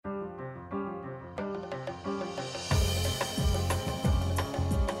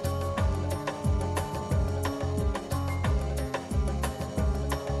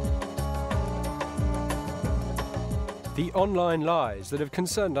The online lies that have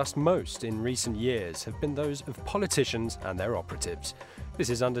concerned us most in recent years have been those of politicians and their operatives. This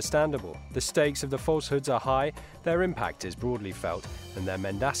is understandable. The stakes of the falsehoods are high, their impact is broadly felt, and their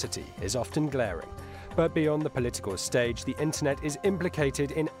mendacity is often glaring. But beyond the political stage, the internet is implicated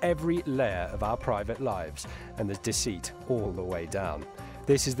in every layer of our private lives, and there's deceit all the way down.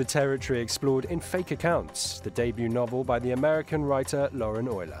 This is the territory explored in Fake Accounts, the debut novel by the American writer Lauren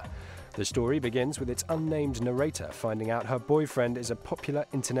Euler. The story begins with its unnamed narrator finding out her boyfriend is a popular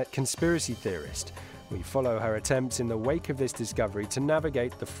internet conspiracy theorist. We follow her attempts in the wake of this discovery to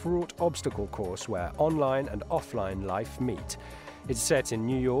navigate the fraught obstacle course where online and offline life meet. It's set in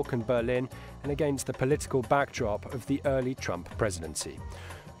New York and Berlin and against the political backdrop of the early Trump presidency.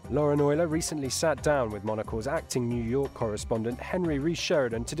 Lauren Euler recently sat down with Monocle's acting New York correspondent Henry Rees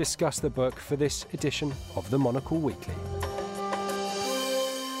Sheridan to discuss the book for this edition of the Monocle Weekly.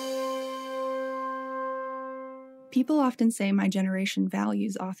 People often say my generation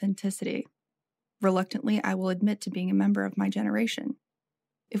values authenticity. Reluctantly, I will admit to being a member of my generation.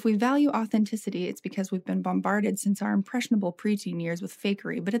 If we value authenticity, it's because we've been bombarded since our impressionable preteen years with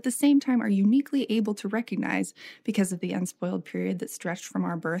fakery, but at the same time are uniquely able to recognize, because of the unspoiled period that stretched from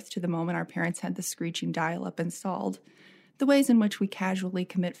our birth to the moment our parents had the screeching dial-up installed, the ways in which we casually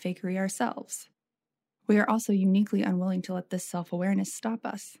commit fakery ourselves. We are also uniquely unwilling to let this self-awareness stop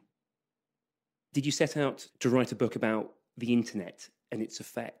us. Did you set out to write a book about the internet and its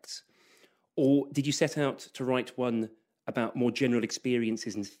effects? Or did you set out to write one about more general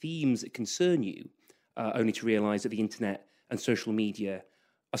experiences and themes that concern you, only to realise that the internet and social media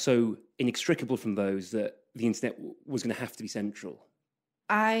are so inextricable from those that the internet was going to have to be central?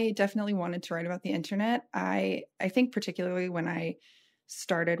 I definitely wanted to write about the internet. I think particularly when I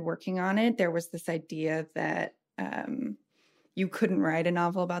started working on it, there was this idea that you couldn't write a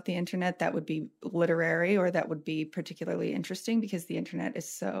novel about the internet that would be literary or that would be particularly interesting because the internet is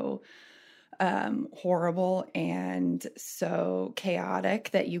so horrible and so chaotic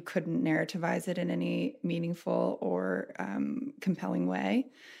that you couldn't narrativize it in any meaningful or compelling way.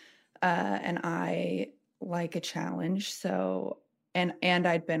 And I like a challenge. So, and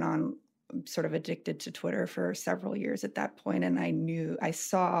I'd been on sort of addicted to Twitter for several years at that point. And I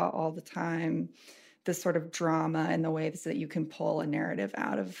saw all the time the sort of drama and the ways that you can pull a narrative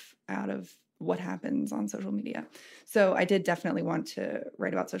out of what happens on social media. So I did definitely want to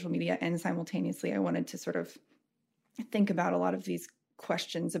write about social media, and simultaneously I wanted to sort of think about a lot of these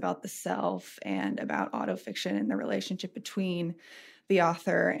questions about the self and about autofiction and the relationship between the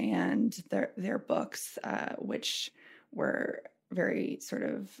author and their books, which were very sort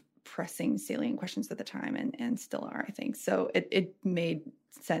of pressing, salient questions at the time and still are, I think. So it made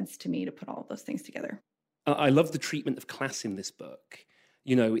sense to me to put all of those things together. I love the treatment of class in this book.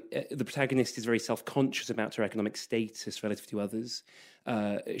 You know, the protagonist is very self-conscious about her economic status relative to others.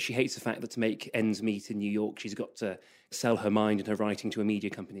 She hates the fact that to make ends meet in New York, she's got to sell her mind and her writing to a media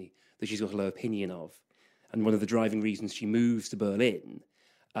company that she's got a low opinion of. And one of the driving reasons she moves to Berlin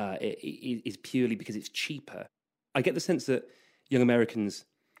is purely because it's cheaper. I get the sense that young Americans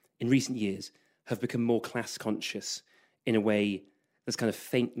in recent years have become more class-conscious in a way that's kind of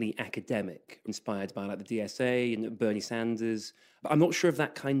faintly academic, inspired by like the DSA and Bernie Sanders. But I'm not sure if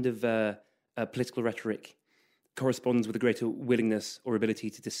that kind of political rhetoric corresponds with a greater willingness or ability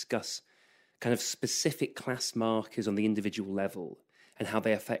to discuss kind of specific class markers on the individual level and how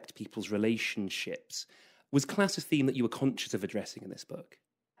they affect people's relationships. Was class a theme that you were conscious of addressing in this book?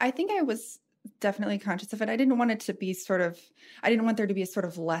 I think I was definitely conscious of it. I didn't want it to be I didn't want there to be a sort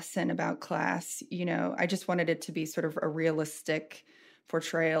of lesson about class. You know, I just wanted it to be sort of a realistic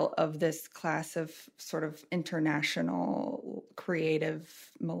portrayal of this class of sort of international creative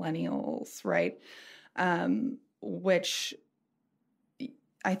millennials, right? Which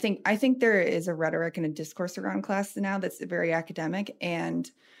I think there is a rhetoric and a discourse around class now that's very academic and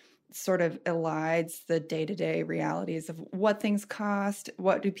sort of elides the day-to-day realities of what things cost,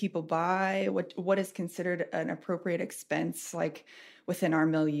 what do people buy, what is considered an appropriate expense, like within our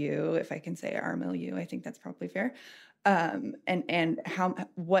milieu, if I can say our milieu, I think that's probably fair. And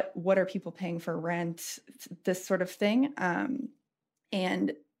what are people paying for rent, this sort of thing.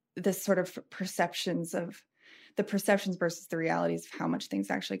 And this sort of perceptions versus the realities of how much things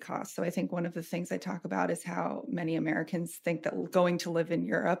actually cost. So I think one of the things I talk about is how many Americans think that going to live in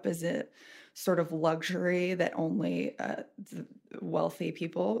Europe is a sort of luxury that only the wealthy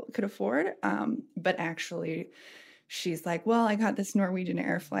people could afford. But actually, she's like, well, I got this Norwegian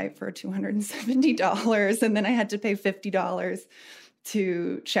Air flight for $270, and then I had to pay $50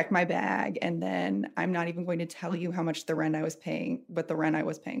 to check my bag, and then I'm not even going to tell you how much the rent I was paying, what the rent I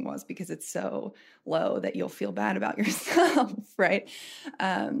was paying was, because it's so low that you'll feel bad about yourself, right?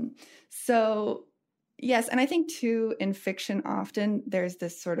 So yes, and I think too, in fiction, often there's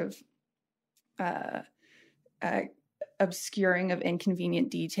this sort of obscuring of inconvenient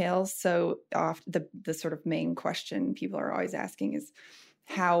details. So the sort of main question people are always asking is,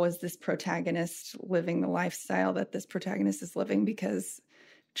 how is this protagonist living the lifestyle that this protagonist is living? Because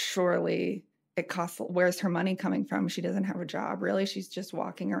surely it costs, where's her money coming from? She doesn't have a job, really. She's just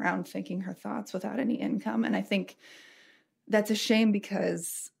walking around thinking her thoughts without any income. And I think that's a shame,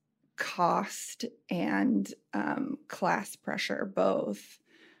 because cost and class pressure both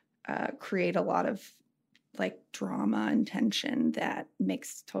create a lot of like drama and tension that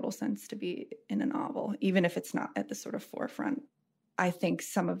makes total sense to be in a novel, even if it's not at the sort of forefront. I think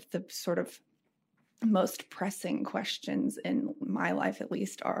some of the sort of most pressing questions in my life, at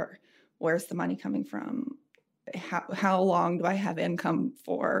least, are, where's the money coming from? How long do I have income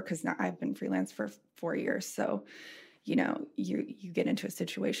for? Because now I've been freelance for 4 years. So, you know, you get into a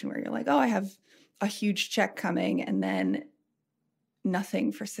situation where you're like, oh, I have a huge check coming, and then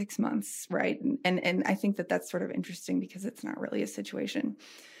nothing for 6 months, right? And I think that that's sort of interesting, because it's not really a situation.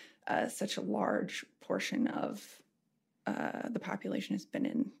 Such a large portion of the population has been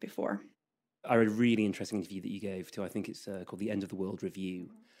in before. I read a really interesting interview that you gave to, I think it's called The End of the World Review,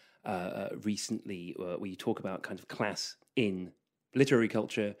 recently, where you talk about kind of class in literary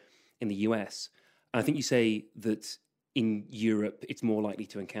culture in the US. I think you say that in Europe, it's more likely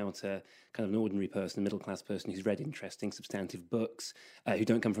to encounter kind of an ordinary person, a middle-class person who's read interesting, substantive books, who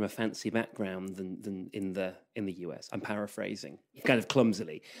don't come from a fancy background than in the US. I'm paraphrasing, kind of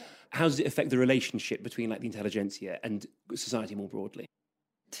clumsily. How does it affect the relationship between like the intelligentsia and society more broadly?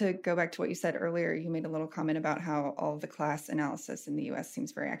 To go back to what you said earlier, you made a little comment about how all of the class analysis in the US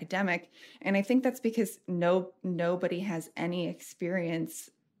seems very academic. And I think that's because nobody has any experience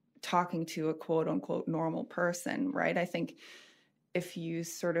talking to a quote unquote normal person, right? I think if you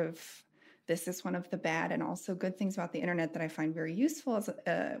sort of, this is one of the bad and also good things about the internet that I find very useful as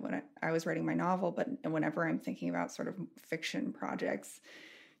when I was writing my novel, but whenever I'm thinking about sort of fiction projects,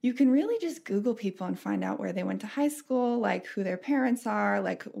 you can really just Google people and find out where they went to high school, like who their parents are,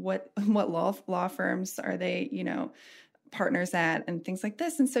 like what law firms are they, you know, partners at, and things like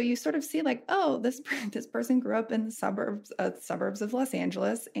this. And so you sort of see like, oh, this person grew up in the suburbs of Los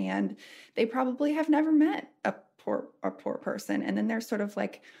Angeles, and they probably have never met a poor person. And then they're sort of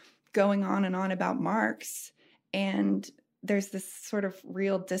like going on and on about Marx, and there's this sort of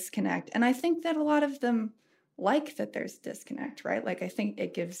real disconnect. And I think that a lot of them like that there's disconnect, right? Like I think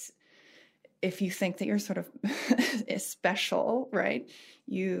it gives, if you think that you're sort of special, right?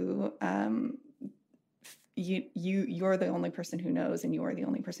 You're the only person who knows, and you're the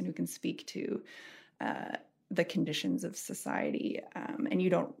only person who can speak to the conditions of society, and you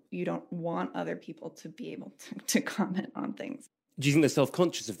don't want other people to be able to comment on things. Do you think they're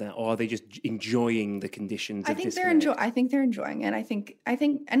self-conscious of that, or are they just enjoying the conditions? I think they're enjoying it. I think,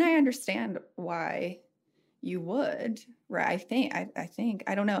 and I understand why you would, right? I think,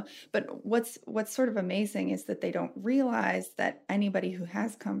 I don't know. But what's sort of amazing is that they don't realize that anybody who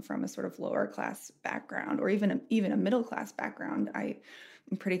has come from a sort of lower class background, or even a middle class background, I'm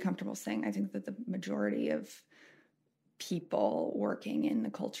pretty comfortable saying I think that the majority of people working in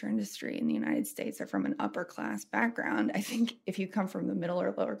the culture industry in the United States are from an upper class background. I think if you come from the middle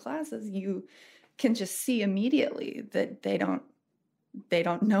or lower classes, you can just see immediately that they don't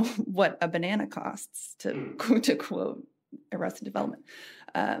know what a banana costs, to quote Arrested Development.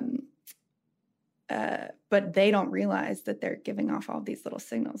 But they don't realize that they're giving off all these little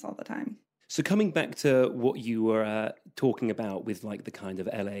signals all the time. So coming back to what you were talking about with like the kind of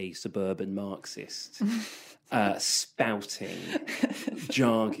LA suburban Marxist spouting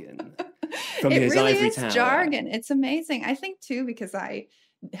jargon from his ivory tower. It really is jargon. It's amazing. I think too, because I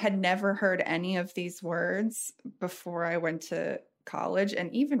had never heard any of these words before I went to college,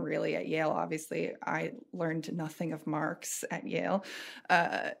 and even really at Yale. Obviously, I learned nothing of Marx at Yale.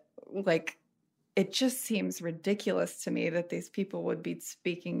 Like, it just seems ridiculous to me that these people would be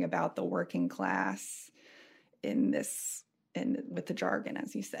speaking about the working class with the jargon,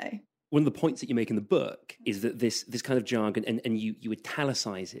 as you say. One of the points that you make in the book is that this kind of jargon, and you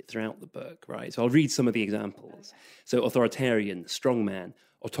italicize it throughout the book, right? So I'll read some of the examples. So authoritarian, strongman,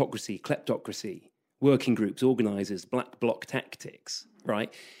 autocracy, kleptocracy, working groups, organizers, black bloc tactics,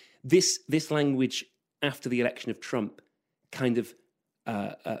 right? This language after the election of Trump kind of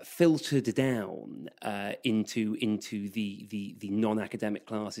filtered down into the non-academic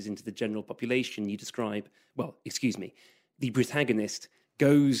classes, into the general population. You describe, the protagonist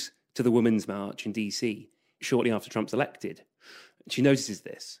goes to the Women's March in DC shortly after Trump's elected. She notices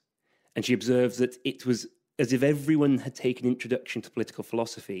this, and she observes that it was as if everyone had taken introduction to political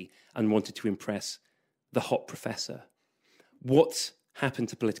philosophy and wanted to impress the hot professor. What's happened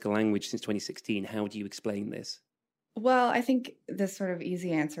to political language since 2016? How do you explain this? Well, I think the sort of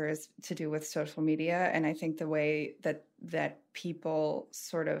easy answer is to do with social media. And I think the way that people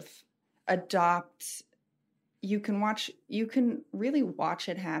sort of adopt, you can really watch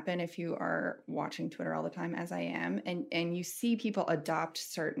it happen if you are watching Twitter all the time, as I am, and you see people adopt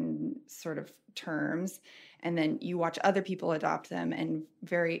certain sort of terms, and then you watch other people adopt them, and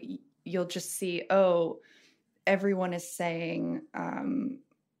you'll just see, oh, everyone is saying, I'm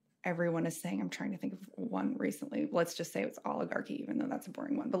trying to think of one recently. Let's just say it's oligarchy, even though that's a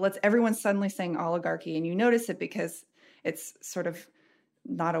boring one. But everyone's suddenly saying oligarchy, and you notice it because it's sort of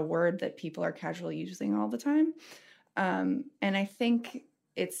not a word that people are casually using all the time. And I think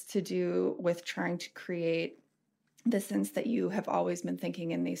it's to do with trying to create the sense that you have always been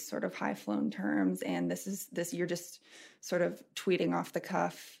thinking in these sort of high-flown terms, and you're just sort of tweeting off the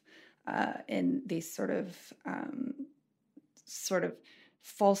cuff in these sort of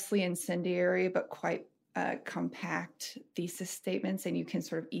falsely incendiary but quite compact thesis statements, and you can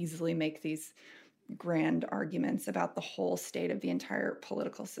sort of easily make these grand arguments about the whole state of the entire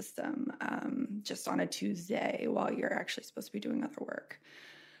political system just on a Tuesday while you're actually supposed to be doing other work.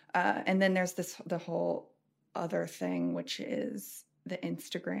 And then there's the whole other thing, which is the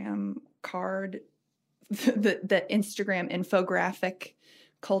Instagram card, the Instagram infographic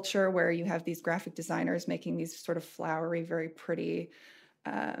culture, where you have these graphic designers making these sort of flowery, very pretty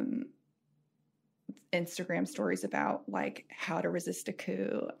Instagram stories about like how to resist a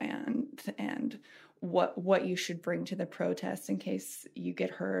coup and what you should bring to the protests in case you get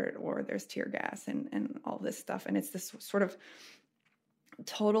hurt or there's tear gas and all this stuff. And it's this sort of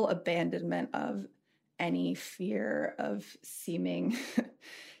total abandonment of any fear of seeming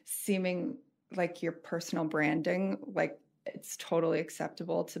like your personal branding. Like, it's totally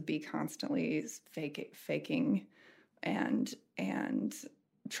acceptable to be constantly faking and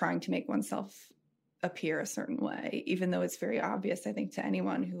trying to make oneself appear a certain way, even though it's very obvious, I think, to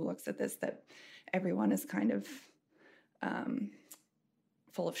anyone who looks at this, that everyone is kind of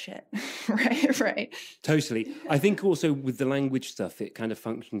full of shit. Right. Totally. I think also with the language stuff, it kind of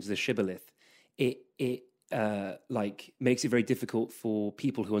functions as a shibboleth. It like makes it very difficult for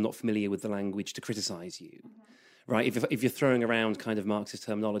people who are not familiar with the language to criticize you. Mm-hmm. Right? If you're throwing around kind of Marxist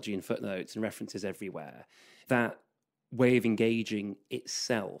terminology and footnotes and references everywhere, that way of engaging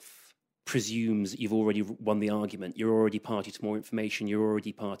itself presumes you've already won the argument. You're already party to more information. You're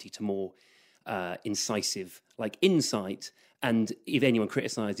already party to more incisive, like, insight. And if anyone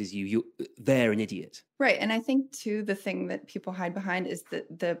criticizes you, they're an idiot. Right. And I think, too, the thing that people hide behind is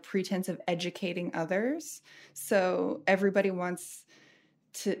the pretense of educating others. So everybody wants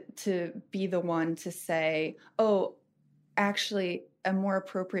to be the one to say, oh, actually, a more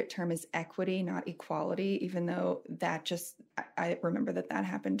appropriate term is equity, not equality, even though I remember that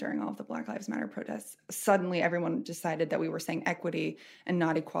happened during all of the Black Lives Matter protests. Suddenly, everyone decided that we were saying equity and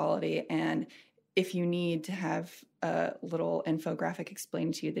not equality. And if you need to have a little infographic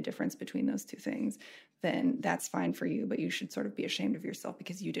explain to you the difference between those two things, then that's fine for you, but you should sort of be ashamed of yourself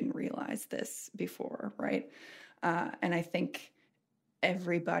because you didn't realize this before, right? And I think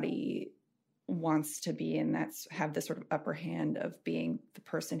everybody wants to be in that, have this sort of upper hand of being the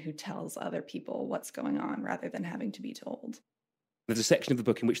person who tells other people what's going on rather than having to be told. There's a section of the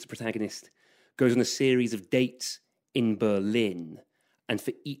book in which the protagonist goes on a series of dates in Berlin, and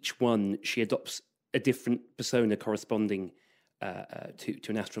for each one she adopts a different persona corresponding to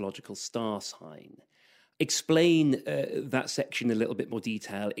an astrological star sign. Explain that section in a little bit more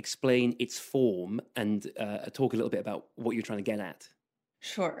detail, explain its form, and talk a little bit about what you're trying to get at.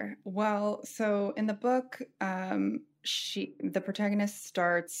 Sure. Well, so in the book, the protagonist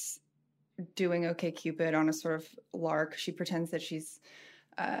starts doing OkCupid on a sort of lark. She pretends that she's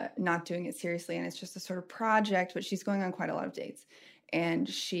not doing it seriously, and it's just a sort of project, but she's going on quite a lot of dates. And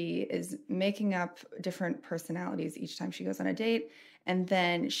she is making up different personalities each time she goes on a date. And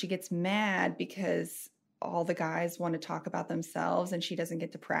then she gets mad because all the guys want to talk about themselves and she doesn't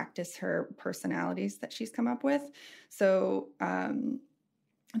get to practice her personalities that she's come up with. So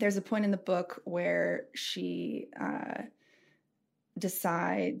there's a point in the book where she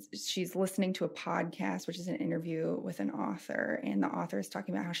decides she's listening to a podcast, which is an interview with an author. And the author is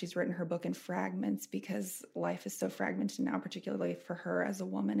talking about how she's written her book in fragments because life is so fragmented now, particularly for her as a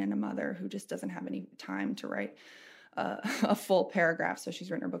woman and a mother who just doesn't have any time to write a full paragraph. So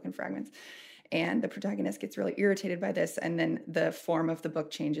she's written her book in fragments. And the protagonist gets really irritated by this. And then the form of the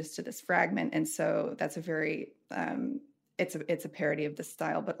book changes to this fragment. And so that's a very, it's a parody of the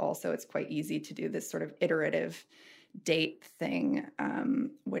style, but also it's quite easy to do this sort of iterative date thing,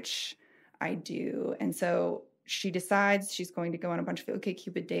 which I do. And so she decides she's going to go on a bunch of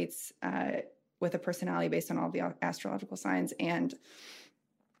OkCupid dates with a personality based on all the astrological signs. And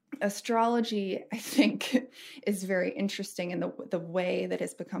astrology, I think, is very interesting, and the way that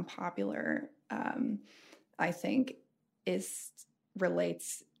it's become popular, I think,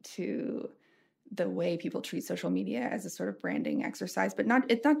 relates to the way people treat social media as a sort of branding exercise, but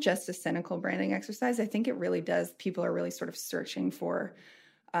it's not just a cynical branding exercise. I think it really does. People are really sort of searching for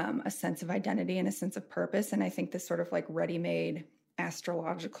a sense of identity and a sense of purpose. And I think this sort of like ready-made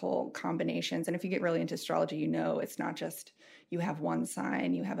astrological combinations. And if you get really into astrology, you know, it's not just you have one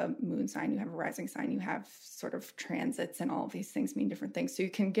sign, you have a moon sign, you have a rising sign, you have sort of transits, and all of these things mean different things. So you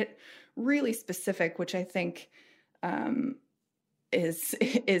can get really specific, which I think is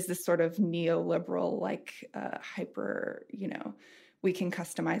this sort of neoliberal, like hyper, you know, we can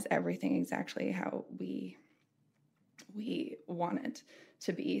customize everything exactly how we want it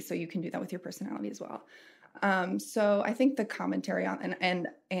to be. So you can do that with your personality as well. So I think the commentary on,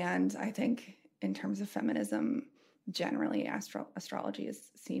 and I think in terms of feminism, generally astrology is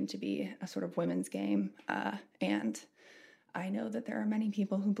seen to be a sort of women's game. And I know that there are many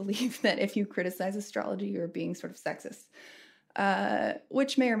people who believe that if you criticize astrology, you're being sort of sexist,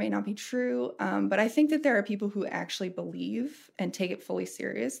 which may or may not be true. But I think that there are people who actually believe and take it fully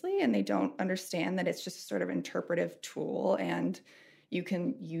seriously, and they don't understand that it's just a sort of interpretive tool, and you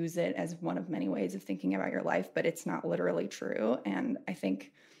can use it as one of many ways of thinking about your life, but it's not literally true. And I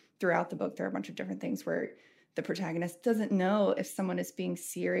think throughout the book, there are a bunch of different things where the protagonist doesn't know if someone is being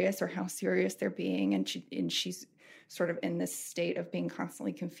serious or how serious they're being. And she's sort of in this state of being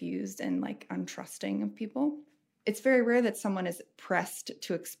constantly confused and like untrusting of people. It's very rare that someone is pressed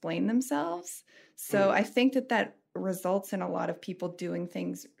to explain themselves. So I think that results in a lot of people doing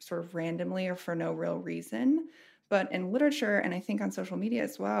things sort of randomly or for no real reason. But in literature, and I think on social media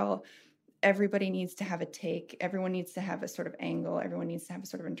as well, everybody needs to have a take. Everyone needs to have a sort of angle. Everyone needs to have a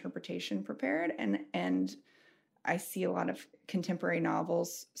sort of interpretation prepared. And I see a lot of contemporary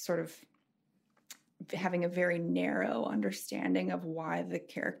novels sort of having a very narrow understanding of why the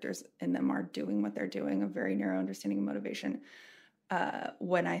characters in them are doing what they're doing, a very narrow understanding of motivation,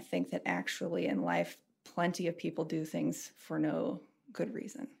 when I think that actually in life, plenty of people do things for no good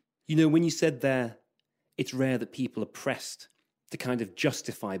reason. You know, when you said there, it's rare that people are pressed to kind of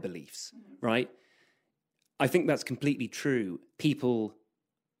justify beliefs, right? I think that's completely true. People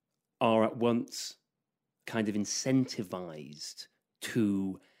are at once kind of incentivized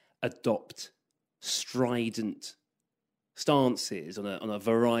to adopt strident stances on a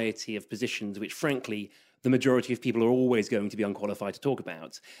variety of positions, which frankly, the majority of people are always going to be unqualified to talk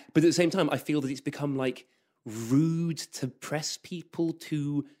about. But at the same time, I feel that it's become like rude to press people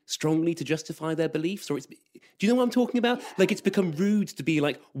too strongly to justify their beliefs, or do you know what I'm talking about? Like, it's become rude to be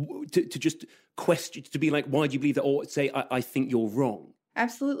like, to just question, to be like, why do you believe that? Or say, I think you're wrong.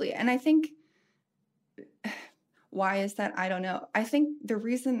 Absolutely. And I think, why is that? I don't know. I think the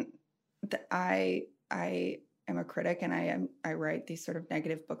reason that I am a critic and I write these sort of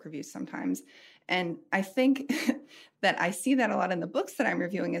negative book reviews sometimes. And I think that I see that a lot in the books that I'm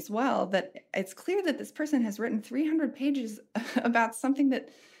reviewing as well, that it's clear that this person has written 300 pages about something that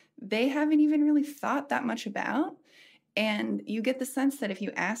they haven't even really thought that much about. And you get the sense that if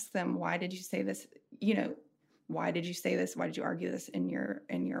you ask them, why did you say this? You know, why did you say this? Why did you argue this in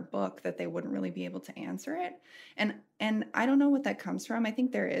your book? That they wouldn't really be able to answer it. And I don't know what that comes from. I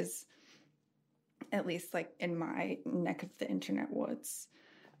think there is, at least like in my neck of the internet woods,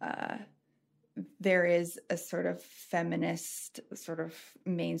 there is a sort of feminist, sort of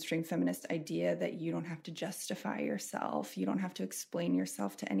mainstream feminist idea that you don't have to justify yourself. You don't have to explain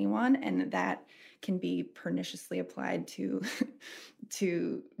yourself to anyone. And that can be perniciously applied to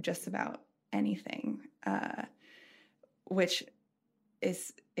just about anything, which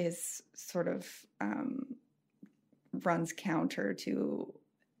is sort of runs counter to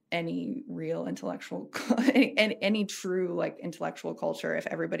any real intellectual, any true like intellectual culture. If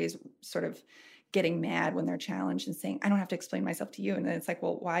everybody's sort of getting mad when they're challenged and saying, I don't have to explain myself to you. And then it's like,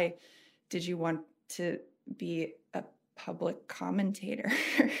 well, why did you want to be a public commentator?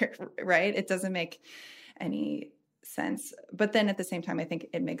 Right? It doesn't make any sense. But then at the same time, I think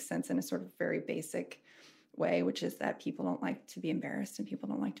it makes sense in a sort of very basic way, which is that people don't like to be embarrassed and people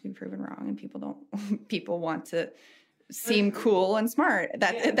don't like to be proven wrong, and people want to seem cool and smart.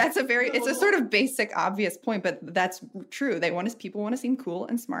 That's it's a sort of basic, obvious point, but that's true. People want to seem cool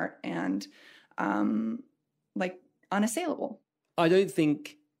and smart. And unassailable. I don't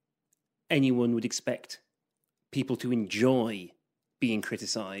think anyone would expect people to enjoy being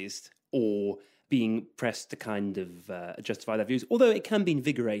criticised or being pressed to kind of justify their views, although it can be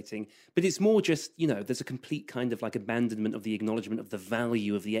invigorating. But it's more just, there's a complete kind of like abandonment of the acknowledgement of the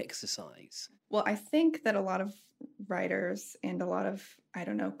value of the exercise. Well, I think that a lot of writers and a lot of,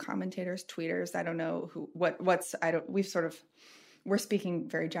 commentators, tweeters, I don't know we're speaking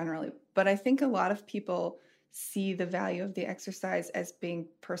very generally, but I think a lot of people see the value of the exercise as being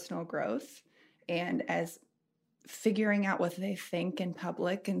personal growth and as figuring out what they think in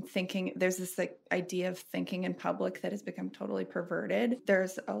public and thinking. There's this idea of thinking in public that has become totally perverted.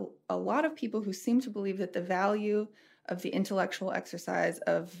 There's a lot of people who seem to believe that the value of the intellectual exercise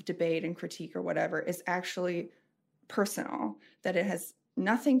of debate and critique or whatever is actually personal, that it has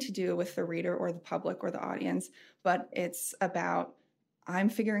nothing to do with the reader or the public or the audience, but it's about, I'm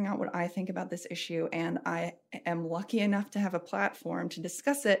figuring out what I think about this issue, and I am lucky enough to have a platform to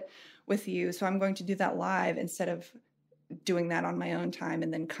discuss it with you, so I'm going to do that live instead of doing that on my own time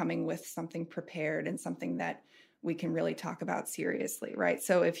and then coming with something prepared and something that we can really talk about seriously, right?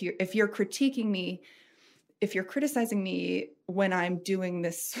 So if you're critiquing me, if you're criticizing me when I'm doing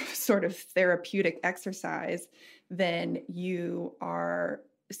this sort of therapeutic exercise, then you are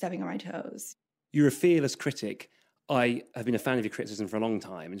stepping on my toes. You're a fearless critic. I have been a fan of your criticism for a long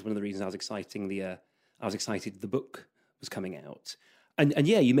time. It's one of the reasons I was excited the book was coming out. And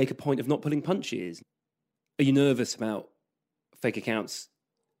yeah, you make a point of not pulling punches. Are you nervous about fake accounts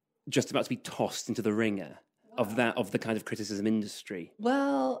just about to be tossed into the ringer of the kind of criticism industry?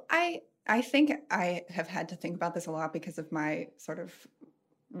 Well, I think I have had to think about this a lot because of my sort of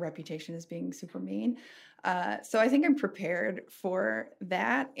reputation as being super mean. So I think I'm prepared for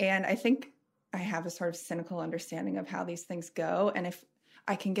that. And I think I have a sort of cynical understanding of how these things go. And if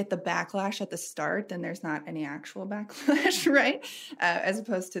I can get the backlash at the start, then there's not any actual backlash, right? As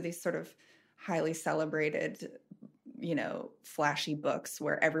opposed to these sort of highly celebrated, flashy books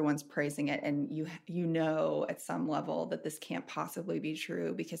where everyone's praising it. And you know at some level that this can't possibly be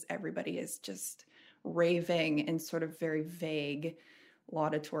true because everybody is just raving in sort of very vague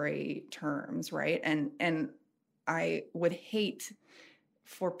laudatory terms, right? And I would hate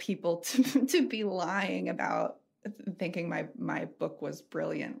for people to be lying about thinking my book was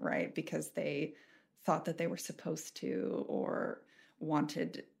brilliant, right? Because they thought that they were supposed to or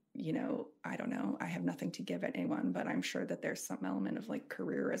wanted, I don't know. I have nothing to give anyone, but I'm sure that there's some element of like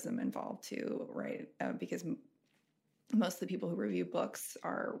careerism involved too, right? Because most of the people who review books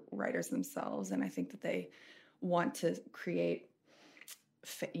are writers themselves. And I think that they want to create,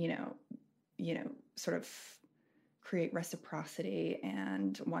 sort of create reciprocity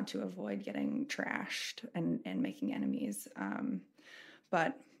and want to avoid getting trashed and making enemies.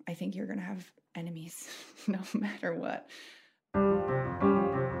 But I think you're going to have enemies no matter what.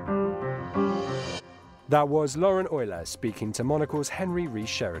 That was Lauren Euler speaking to Monocle's Henry Rees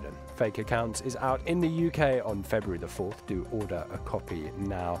Sheridan. Fake Accounts is out in the UK on February the 4th. Do order a copy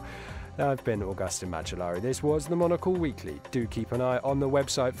now. I've been Augustin Macellari. This was the Monocle Weekly. Do keep an eye on the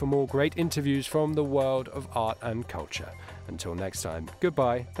website for more great interviews from the world of art and culture. Until next time,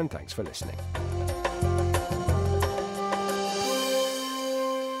 goodbye and thanks for listening.